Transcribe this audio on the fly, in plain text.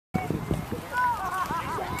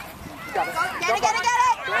Go,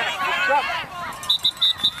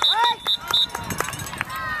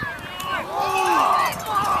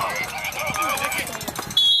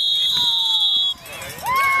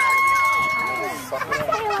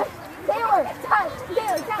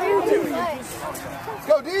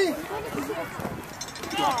 D!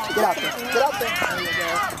 Get out there. Get out there. There you go.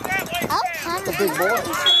 That's a big boy.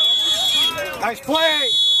 Nice play!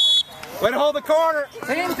 Way to hold the corner!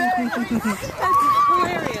 Same thing! That's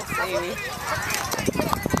hilarious, Amy.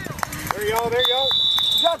 There you go, there you go.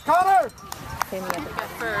 Good job, Connor! Came up at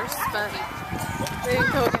first, but they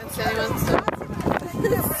didn't go against anyone, so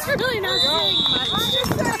it's really not saying much.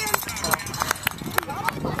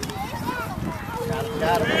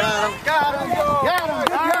 Got him, got him, got him, got him,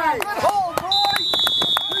 good guy! Hold, boy!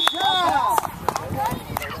 Good job!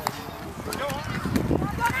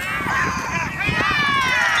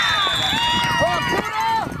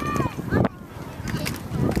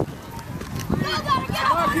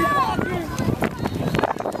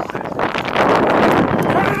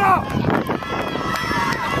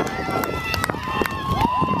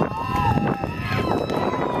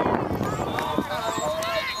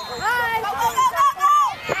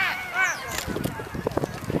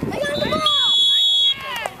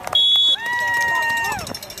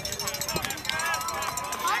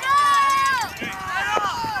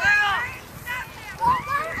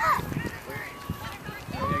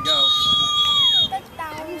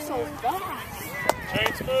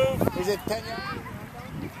 Is it 10 yards?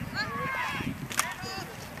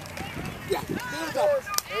 Yeah. There you go.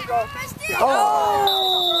 There you go. Oh!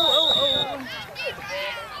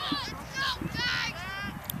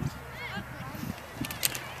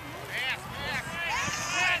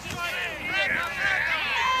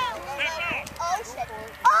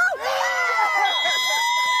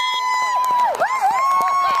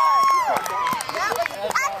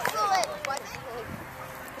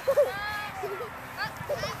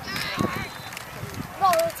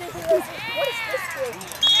 What is this doing?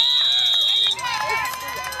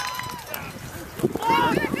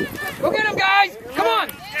 Go get him, guys! Come on!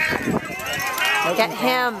 Get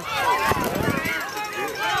him.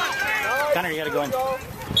 Connor, you gotta go in. Good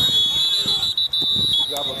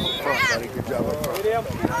job up front, buddy. Good job up front.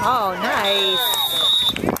 Oh, nice.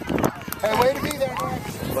 Hey, way to be there, man.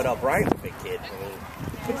 But Brian's a big kid. I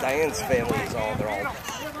mean, Diane's family is all, they're all...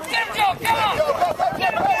 Get him, Joe!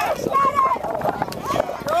 Get him!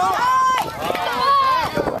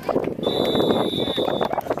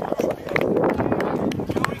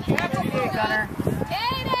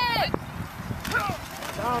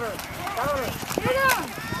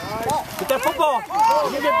 Get that football!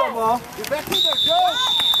 You get that ball. Get back in there, Joe!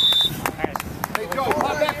 Hey, Joe,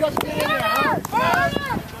 pop back up, get in there, huh?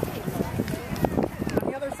 On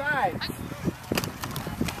the other side.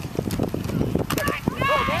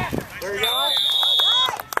 There you go.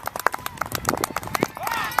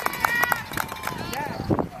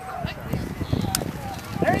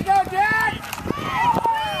 There you go, Jack!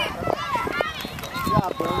 Good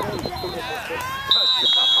job, Brian.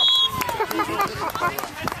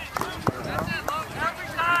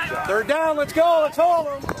 Third down, let's go, let's hold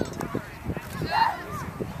them.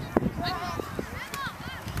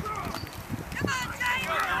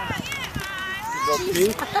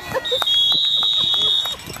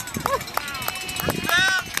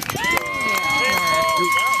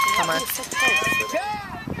 Come on.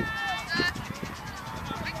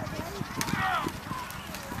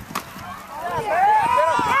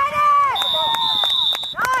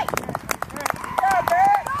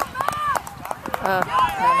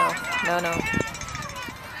 No.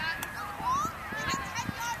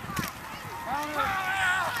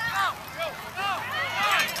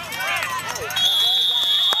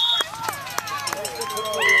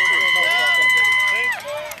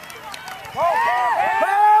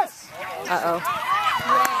 Uh-oh.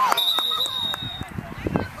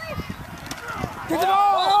 Get the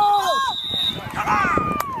ball!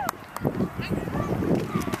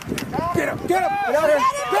 Get him! Get him! Get out here!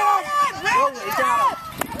 Get him! Oh, he got him!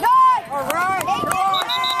 All right!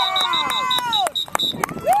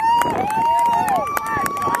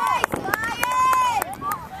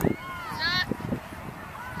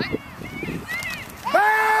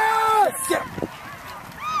 Pass! Get him!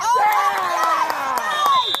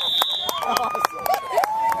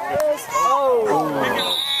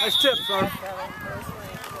 Oh! Nice tip, son.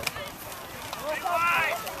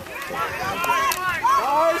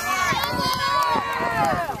 Nice.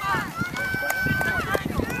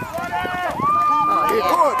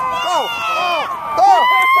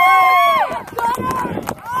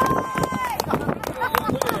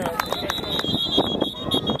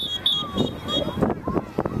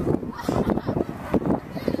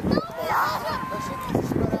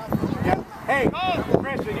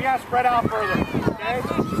 spread out further. Okay?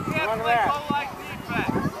 Run that.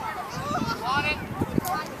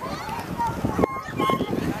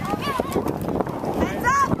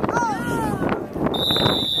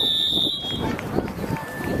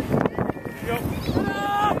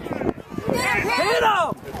 Hit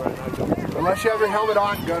him! Unless you have your helmet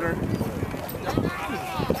on, Gunner.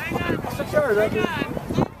 Sure, that's it.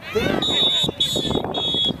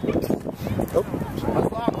 Oh,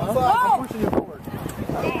 that's loud. That's loud. I'm pushing you forward.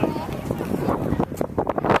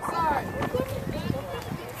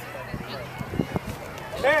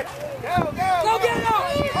 Pitch. Go, go. Go get him!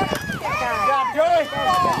 Good job, Joey.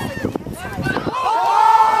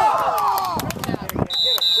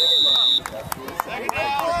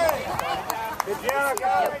 Good job,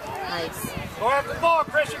 guys. Nice. Go after the ball,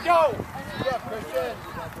 Christian. Go. Good, Christian.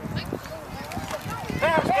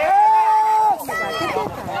 Pass, Oh my God, good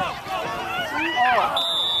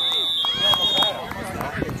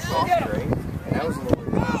And that was a little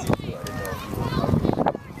bit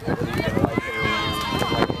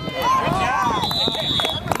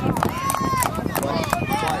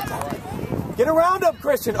Get around him,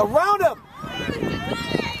 Christian. Around him.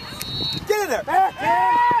 Get in there. back,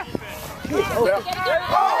 man. Go, go, go.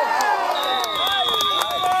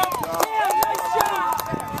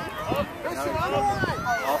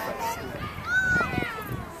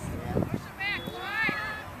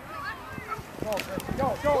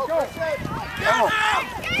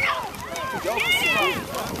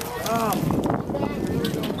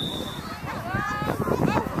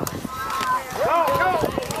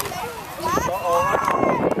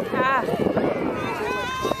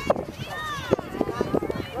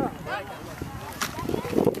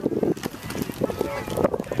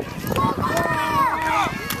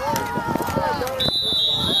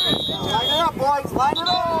 Line it up, boys. Line it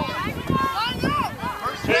up.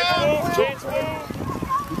 Chance move.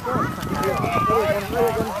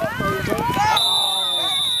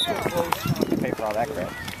 pay for all that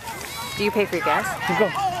crap. Do you pay for your gas? Go.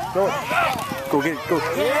 Go. Go get it. Go.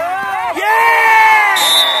 Yeah!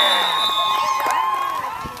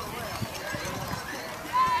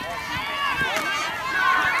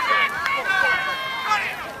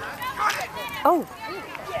 Oh,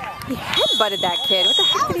 he headbutted that kid. What the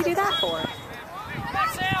heck did he do that for?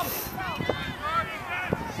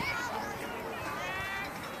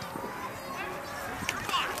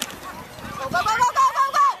 Go, go, go, go, go, go,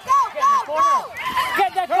 go, go, go, go!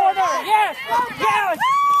 Get that corner! Yes! Yes!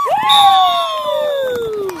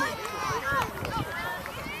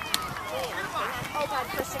 Oh God,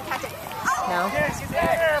 Christian, catch it. No?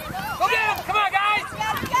 Go get him! Come on, guys!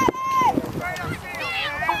 Get it!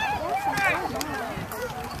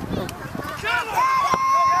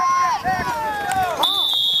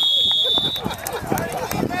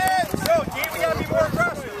 Go, G, we gotta be more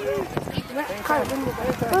aggressive.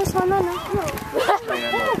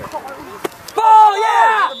 Ball,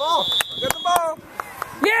 yeah! Get the ball. Get the ball.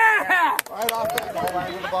 Yeah! Right off that ball.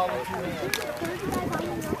 Right with the ball with 2 hands.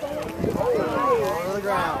 Oh, over the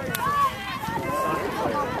ground.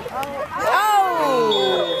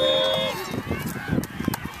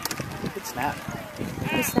 Good snap.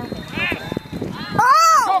 He's snapping.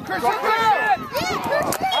 Go, Christian.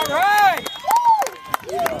 All right!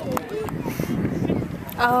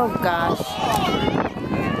 Oh, gosh.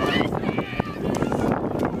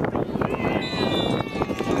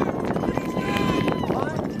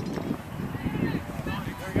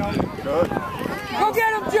 Good. Go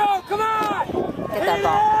get him, Joe! Come on! Get that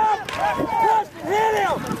ball. Hit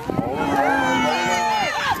him!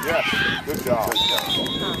 Yes. Good job.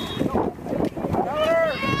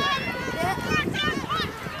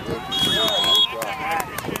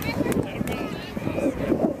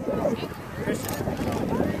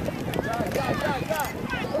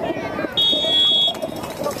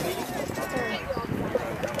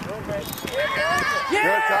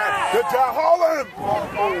 Good time. Good job. Hold him.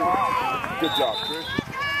 Oh. Good job, Chris.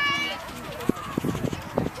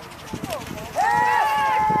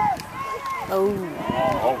 Oh.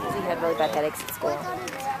 He had really bad headaches at school.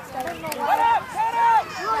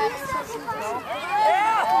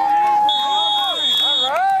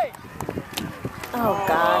 Oh,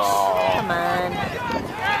 gosh. Come on.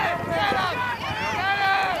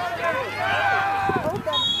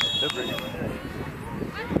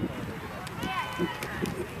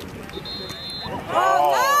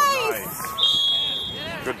 Oh, nice!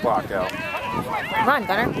 Good block out. Come on,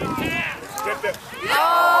 Gunner. Get this.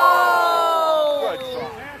 Oh! Good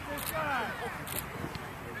shot.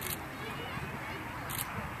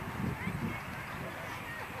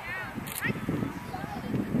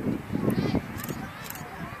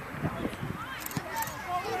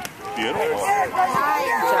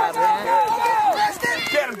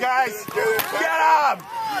 Get him, guys! Get him!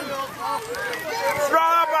 Throw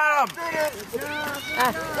up on him!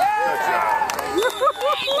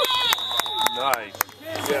 Nice.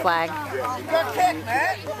 Flag. Good kick,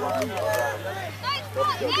 Matt.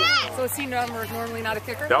 So is he normally not a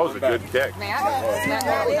kicker? That was a good kick. Matt? Is Matt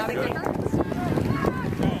normally not a kicker?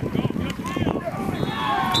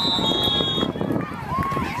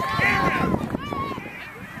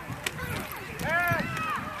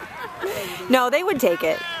 No, they would take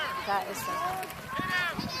it. That is so bad.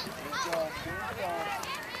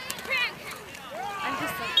 I'm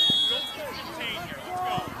just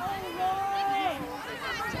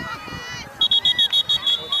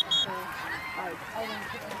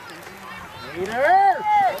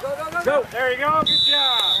Go. There you go. Good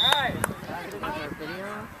job. All right.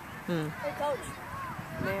 Hey, Coach.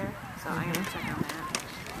 There. So I'm going to check on that.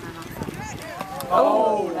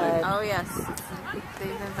 Oh, Oh, yes.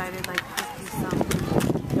 They've invited like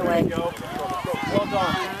 50-something. no way. Well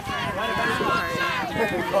done.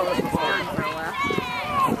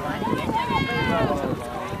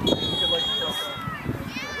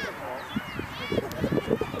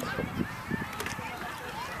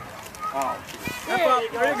 Step up.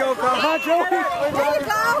 There you go, Come on, Joey. There you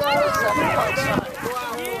go!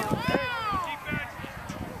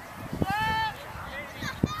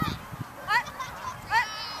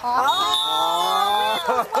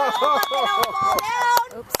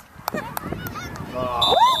 Oops.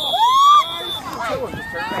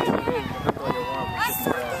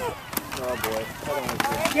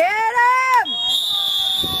 Get him!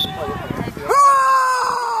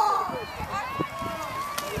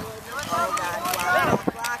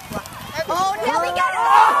 Oh, Nelly, get it!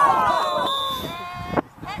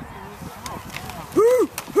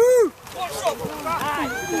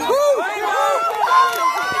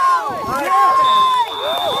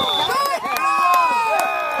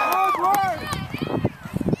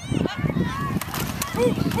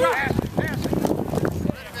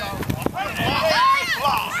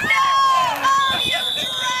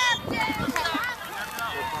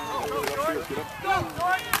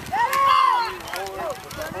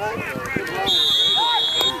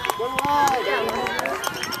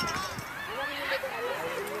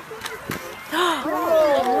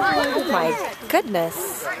 Oh my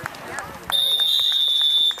goodness.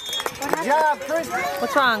 Good job, Christian.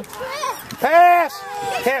 What's wrong? Pass.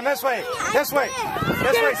 Cam, this way. This way.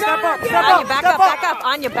 This way. Step up. Step Anya, up. back Step up, back up.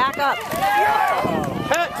 Anya, back up.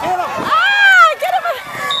 Pat, get him. Ah, get him.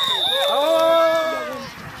 Oh.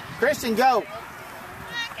 Christian, go.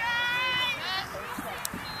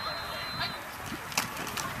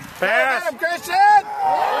 Pass! Get him, Christian.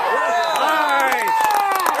 Nice!